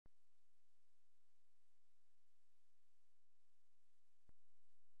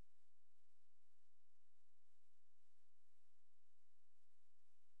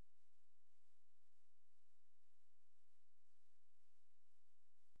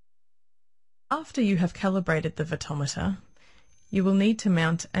After you have calibrated the vertometer, you will need to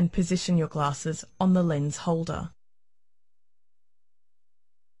mount and position your glasses on the lens holder.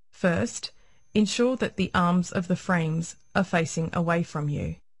 First, ensure that the arms of the frames are facing away from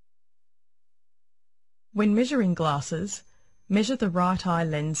you. When measuring glasses, measure the right eye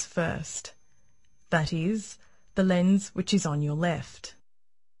lens first, that is, the lens which is on your left.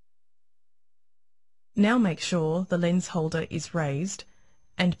 Now make sure the lens holder is raised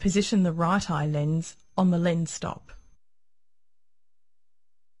and position the right eye lens on the lens stop.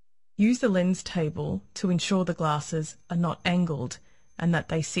 Use the lens table to ensure the glasses are not angled and that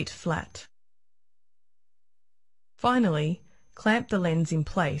they sit flat. Finally, clamp the lens in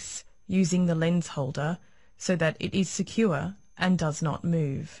place using the lens holder so that it is secure and does not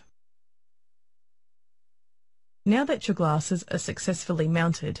move. Now that your glasses are successfully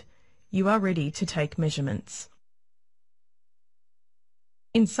mounted, you are ready to take measurements.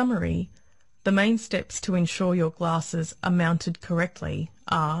 In summary, the main steps to ensure your glasses are mounted correctly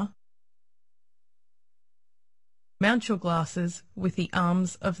are: mount your glasses with the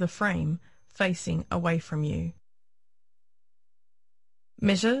arms of the frame facing away from you.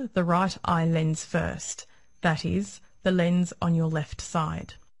 Measure the right eye lens first, that is, the lens on your left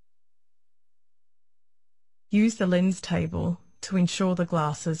side. Use the lens table to ensure the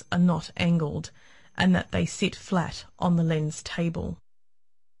glasses are not angled and that they sit flat on the lens table.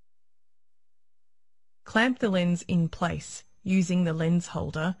 Clamp the lens in place using the lens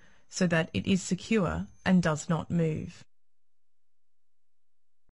holder so that it is secure and does not move.